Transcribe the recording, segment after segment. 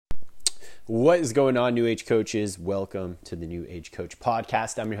What is going on, New Age coaches? Welcome to the New Age Coach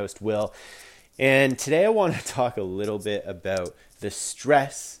podcast. I'm your host, Will. And today I want to talk a little bit about the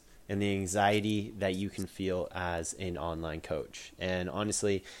stress and the anxiety that you can feel as an online coach. And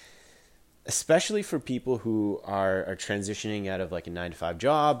honestly, especially for people who are transitioning out of like a 9-to-5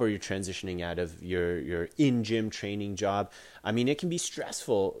 job, or you're transitioning out of your in-gym training job. I mean, it can be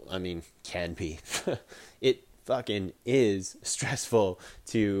stressful. Can be. It fucking is stressful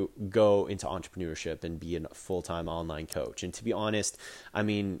to go into entrepreneurship and be a full-time online coach. And to be honest,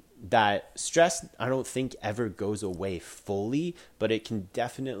 that stress, I don't think ever goes away fully, but it can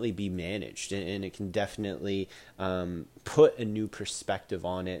definitely be managed, and it can definitely put a new perspective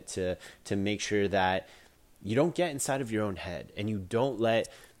on it to make sure that you don't get inside of your own head and you don't let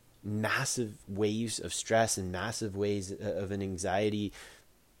massive waves of stress and massive waves of an anxiety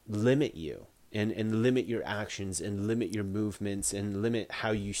limit you. And limit your actions and limit your movements and limit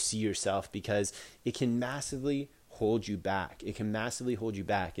how you see yourself, because it can massively hold you back. It can massively hold you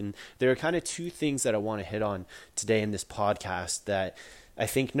back. And there are kind of two things that I want to hit on today in this podcast that I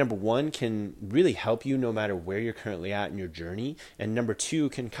think, number one, can really help you no matter where you're currently at in your journey. And number two,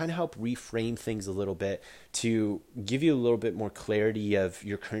 can kind of help reframe things a little bit to give you a little bit more clarity of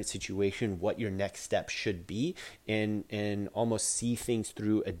your current situation, what your next step should be, and almost see things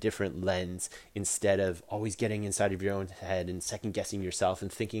through a different lens instead of always getting inside of your own head and second guessing yourself and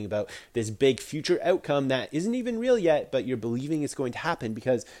thinking about this big future outcome that isn't even real yet, but you're believing it's going to happen,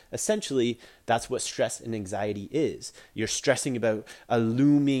 because essentially that's what stress and anxiety is. You're stressing about a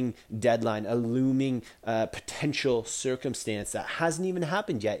looming deadline, a looming potential circumstance that hasn't even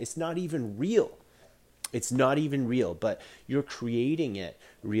happened yet. It's not even real. It's not even real, but you're creating it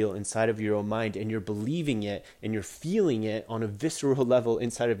real inside of your own mind, and you're believing it, and you're feeling it on a visceral level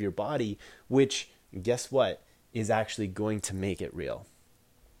inside of your body, which, guess what, is actually going to make it real.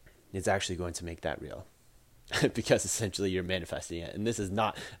 It's actually going to make that real because essentially you're manifesting it. And this is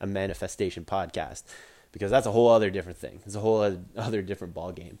not a manifestation podcast, because that's a whole other different thing. It's a whole other different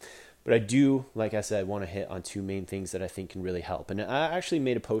ball game. But I do, like I said, want to hit on two main things that I think can really help. And I actually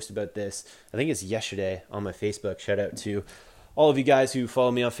made a post about this, I think it's yesterday, on my Facebook. Shout out to all of you guys who follow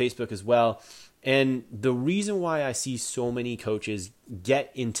me on Facebook as well. And the reason why I see so many coaches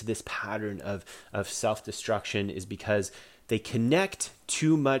get into this pattern of self-destruction is because they connect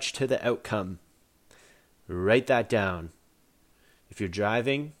too much to the outcome. Write that down. If you're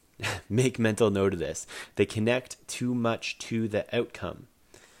driving, make mental note of this. They connect too much to the outcome.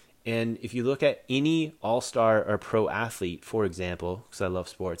 And if you look at any all-star or pro athlete, for example, because I love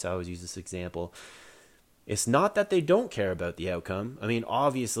sports, I always use this example, it's not that they don't care about the outcome.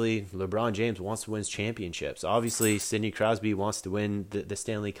 Obviously, LeBron James wants to win championships. Obviously, Sidney Crosby wants to win the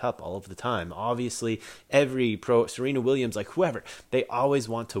Stanley Cup all of the time. Obviously, every pro, Serena Williams, like whoever, they always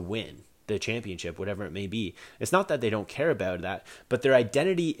want to win the championship, whatever it may be. It's not that they don't care about that, but their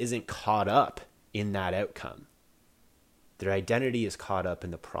identity isn't caught up in that outcome. Their identity is caught up in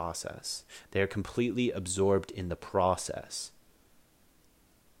the process. They're completely absorbed in the process.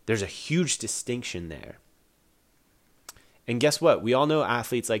 There's a huge distinction there. And guess what? We all know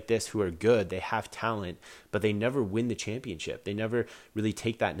athletes like this who are good. They have talent, but they never win the championship. They never really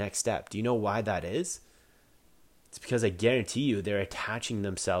take that next step. Do you know why that is? It's because I guarantee you they're attaching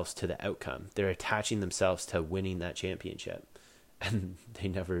themselves to the outcome. They're attaching themselves to winning that championship. And they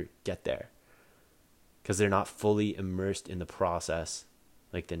never get there, because they're not fully immersed in the process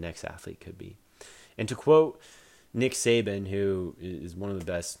like the next athlete could be. And to quote Nick Saban, who is one of the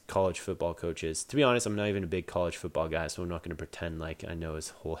best college football coaches, to be honest, I'm not even a big college football guy, so I'm not going to pretend like I know his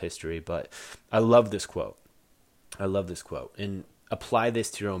whole history, but I love this quote. And apply this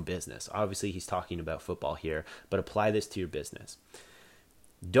to your own business. Obviously, he's talking about football here, but apply this to your business.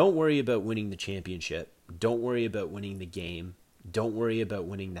 Don't worry about winning the championship. Don't worry about winning the game. Don't worry about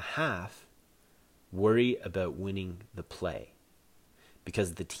winning the half. Worry about winning the play,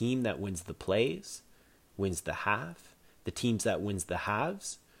 because the team that wins the plays wins the half. The teams that wins the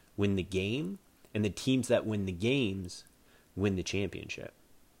halves win the game, and the teams that win the games win the championship.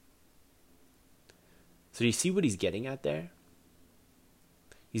 So do you see what he's getting at there?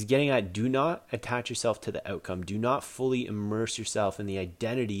 He's getting at, do not attach yourself to the outcome. Do not fully immerse yourself in the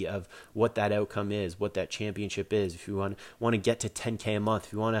identity of what that outcome is, what that championship is. If you want to get to 10K a month,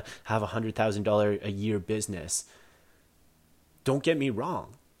 if you want to have a $100,000 a year business, don't get me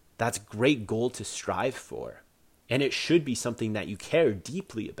wrong. That's a great goal to strive for. And it should be something that you care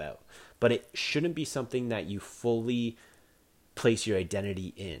deeply about, but it shouldn't be something that you fully place your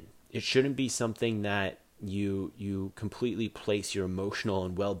identity in. It shouldn't be something that you completely place your emotional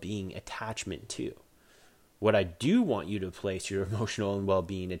and well-being attachment to. What I do want you to place your emotional and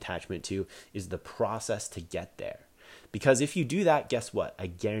well-being attachment to is the process to get there. Because if you do that, guess what? I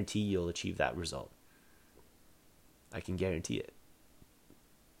guarantee you'll achieve that result. I can guarantee it.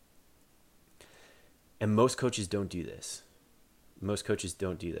 And most coaches don't do this. Most coaches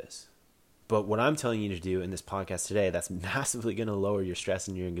don't do this. But what I'm telling you to do in this podcast today, that's massively going to lower your stress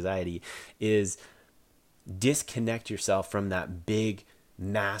and your anxiety, is disconnect yourself from that big,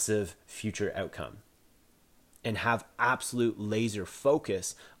 massive future outcome and have absolute laser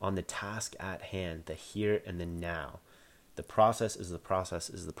focus on the task at hand, the here and the now. The process is the process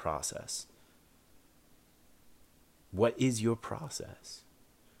is the process. What is your process?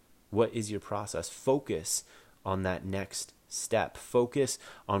 What is your process? Focus on that next step. Focus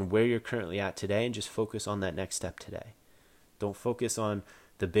on where you're currently at today and just focus on that next step today. Don't focus on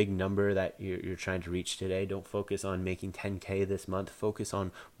the big number that you're trying to reach today. Don't focus on making 10K this month. Focus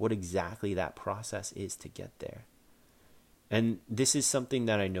on what exactly that process is to get there. And this is something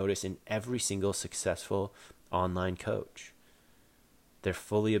that I notice in every single successful online coach. They're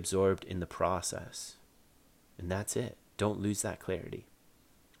fully absorbed in the process. And that's it. Don't lose that clarity.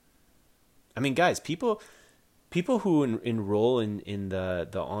 I mean, guys, people who enroll in the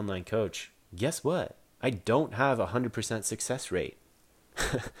online coach, guess what? I don't have 100% success rate.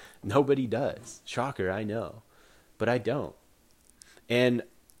 Nobody does. Shocker, I know. But I don't. And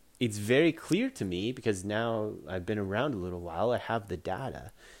it's very clear to me, because now I've been around a little while, I have the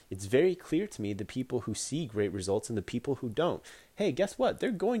data. It's very clear to me the people who see great results and the people who don't. Hey, guess what?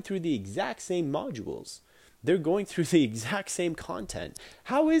 They're going through the exact same modules. They're going through the exact same content.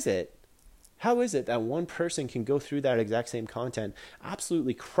 How is it that one person can go through that exact same content,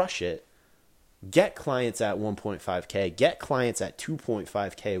 absolutely crush it, get clients at 1.5K, get clients at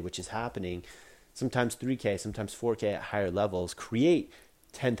 2.5K, which is happening, sometimes 3K, sometimes 4K at higher levels, create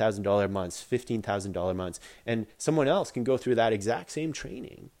 $10,000 months, $15,000 months, and someone else can go through that exact same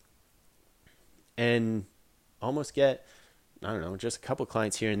training and almost get, I don't know, just a couple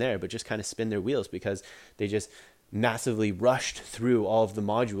clients here and there, but just kind of spin their wheels because they just massively rushed through all of the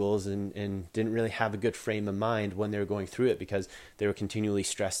modules and didn't really have a good frame of mind when they were going through it, because they were continually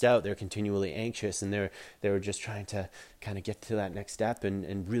stressed out, they were continually anxious, and they were just trying to kind of get to that next step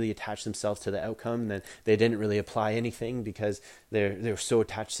and really attach themselves to the outcome. And then they didn't really apply anything because they're so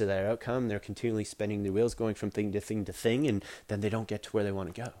attached to their outcome. They're continually spinning their wheels, going from thing to thing to thing, and then they don't get to where they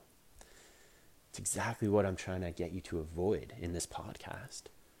want to go. It's exactly what I'm trying to get you to avoid in this podcast.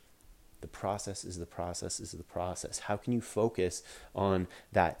 The process is the process is the process. How can you focus on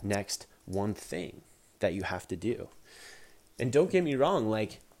that next one thing that you have to do? And don't get me wrong,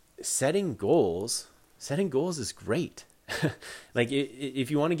 like setting goals is great. Like if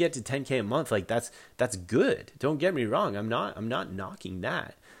you want to get to 10K a month, like that's good. Don't get me wrong. I'm not knocking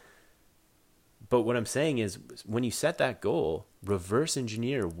that. But what I'm saying is, when you set that goal, reverse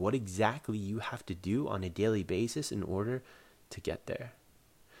engineer what exactly you have to do on a daily basis in order to get there.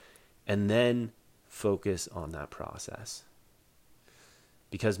 And then focus on that process.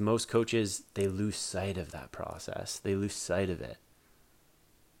 Because most coaches, they lose sight of that process. They lose sight of it.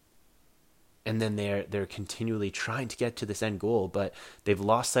 And then they're continually trying to get to this end goal, but they've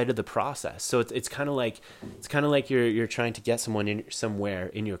lost sight of the process. So it's kind of like you're trying to get someone somewhere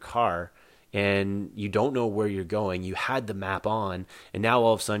in your car, and you don't know where you're going. You had the map on, and now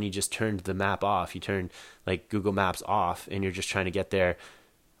all of a sudden you just turned the map off. You turned like Google Maps off, and you're just trying to get there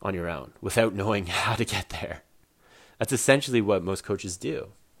on your own without knowing how to get there. That's essentially what most coaches do.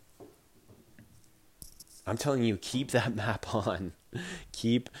 I'm telling you, keep that map on.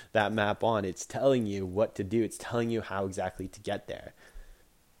 Keep that map on. It's telling you what to do. It's telling you how exactly to get there.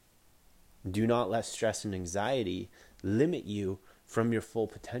 Do not let stress and anxiety limit you from your full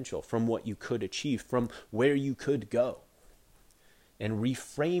potential, from what you could achieve, from where you could go. And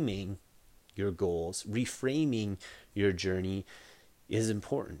reframing your goals, reframing your journey is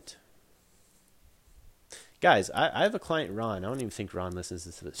important. Guys, I have a client, Ron. I don't even think Ron listens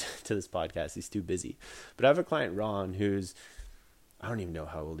to this podcast. He's too busy. But I have a client, Ron, who's, I don't even know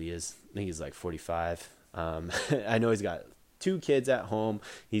how old he is. I think he's like 45. I know he's got 2 kids at home.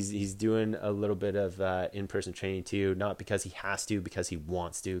 He's doing a little bit of in-person training too, not because he has to, because he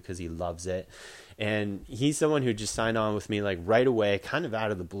wants to, because he loves it. And he's someone who just signed on with me like right away, kind of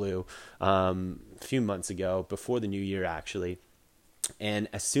out of the blue, a few months ago, before the new year actually. And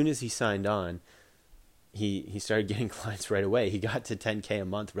as soon as he signed on, he started getting clients right away. He got to 10K a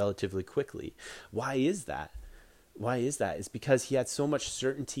month relatively quickly. Why is that? It's because he had so much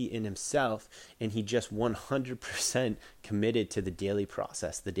certainty in himself, and he just 100% committed to the daily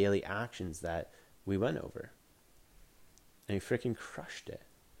process, the daily actions that we went over. And he freaking crushed it.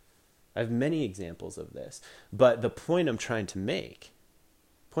 I have many examples of this. But the point I'm trying to make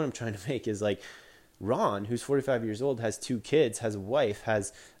is like, Ron, who's 45 years old, has 2 kids, has a wife,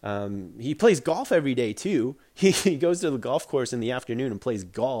 he plays golf every day too. He goes to the golf course in the afternoon and plays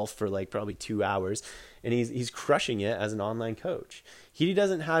golf for like probably 2 hours, and he's crushing it as an online coach. He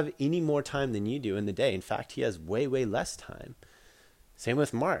doesn't have any more time than you do in the day. In fact, he has way, way less time. Same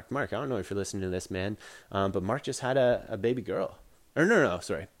with Mark. Mark, I don't know if you're listening to this, man, but Mark just had a baby girl. Or no,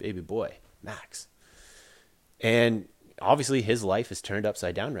 sorry, baby boy, Max. And obviously his life is turned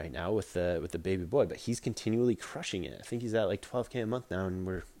upside down right now with the baby boy, but he's continually crushing it. I think he's at like 12K a month now, and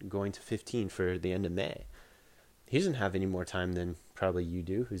we're going to 15 for the end of May. He doesn't have any more time than probably you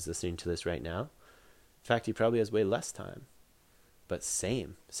do, who's listening to this right now. In fact, he probably has way less time. But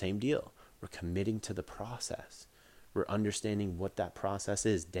same deal. We're committing to the process. We're understanding what that process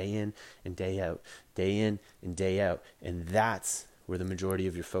is day in and day out, day in and day out. And that's where the majority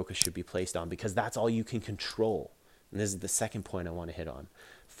of your focus should be placed on, because that's all you can control. And this is the second point I want to hit on.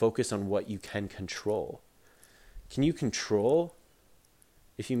 Focus on what you can control. Can you control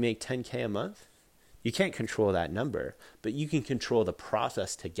if you make 10K a month? You can't control that number, but you can control the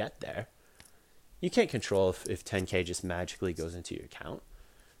process to get there. You can't control if 10K just magically goes into your account.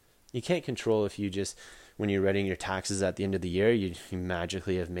 You can't control if you just, when you're writing your taxes at the end of the year, you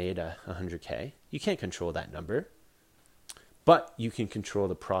magically have made 100K. You can't control that number, but you can control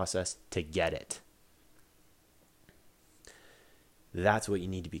the process to get it. That's what you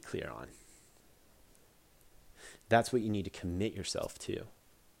need to be clear on. That's what you need to commit yourself to.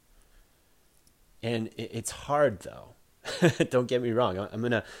 And it's hard though. Don't get me wrong. I'm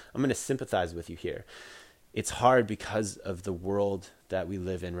gonna sympathize with you here. It's hard because of the world that we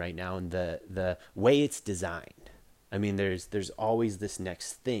live in right now and the way it's designed. I mean, there's always this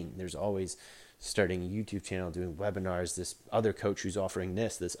next thing. There's always starting a YouTube channel, doing webinars, this other coach who's offering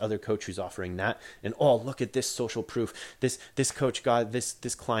this other coach who's offering that, and oh, look at this social proof. This coach got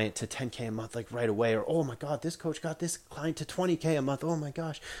this client to 10K a month like right away, or oh my God, this coach got this client to 20K a month. Oh my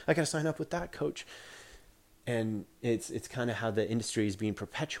gosh, I gotta sign up with that coach. And it's kind of how the industry is being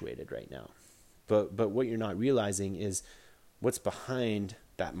perpetuated right now. But what you're not realizing is what's behind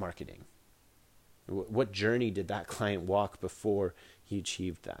that marketing. What journey did that client walk before he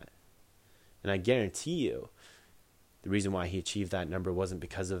achieved that? And I guarantee you, the reason why he achieved that number wasn't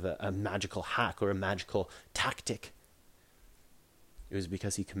because of a magical hack or a magical tactic. It was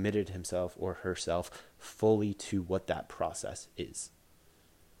because he committed himself or herself fully to what that process is.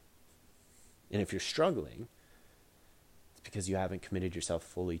 And if you're struggling, it's because you haven't committed yourself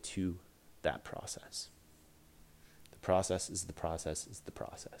fully to that process. The process is the process is the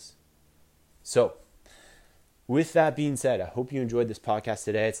process. So, with that being said, I hope you enjoyed this podcast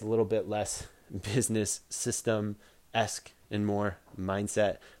today. It's a little bit less business system-esque and more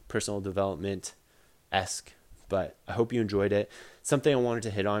mindset, personal development-esque, but I hope you enjoyed it. Something I wanted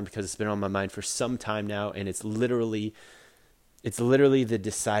to hit on because it's been on my mind for some time now, and it's literally the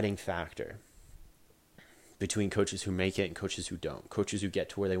deciding factor between coaches who make it and coaches who don't, coaches who get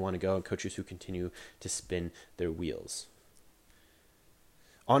to where they want to go and coaches who continue to spin their wheels.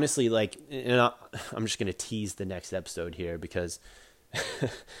 Honestly, I'm just going to tease the next episode here because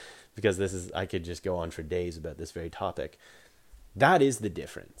I could just go on for days about this very topic. That is the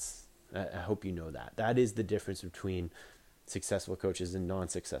difference. I hope you know that. That is the difference between successful coaches and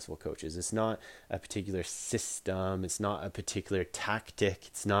non-successful coaches. It's not a particular system. It's not a particular tactic.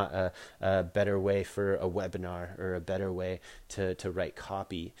 It's not a better way for a webinar or a better way to write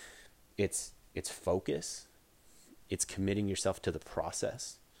copy. It's focus. It's committing yourself to the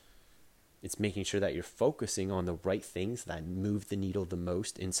process. It's making sure that you're focusing on the right things that move the needle the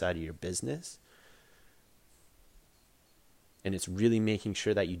most inside of your business. And it's really making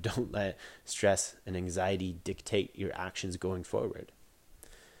sure that you don't let stress and anxiety dictate your actions going forward.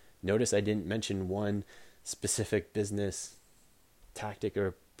 Notice I didn't mention one specific business tactic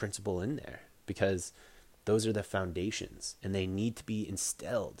or principle in there because those are the foundations and they need to be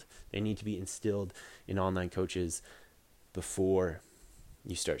instilled. They need to be instilled in online coaches before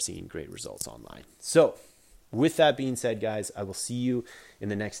you start seeing great results online. So with that being said, guys, I will see you in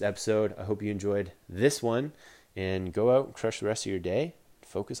the next episode. I hope you enjoyed this one. And go out and crush the rest of your day.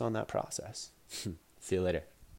 Focus on that process. See you later.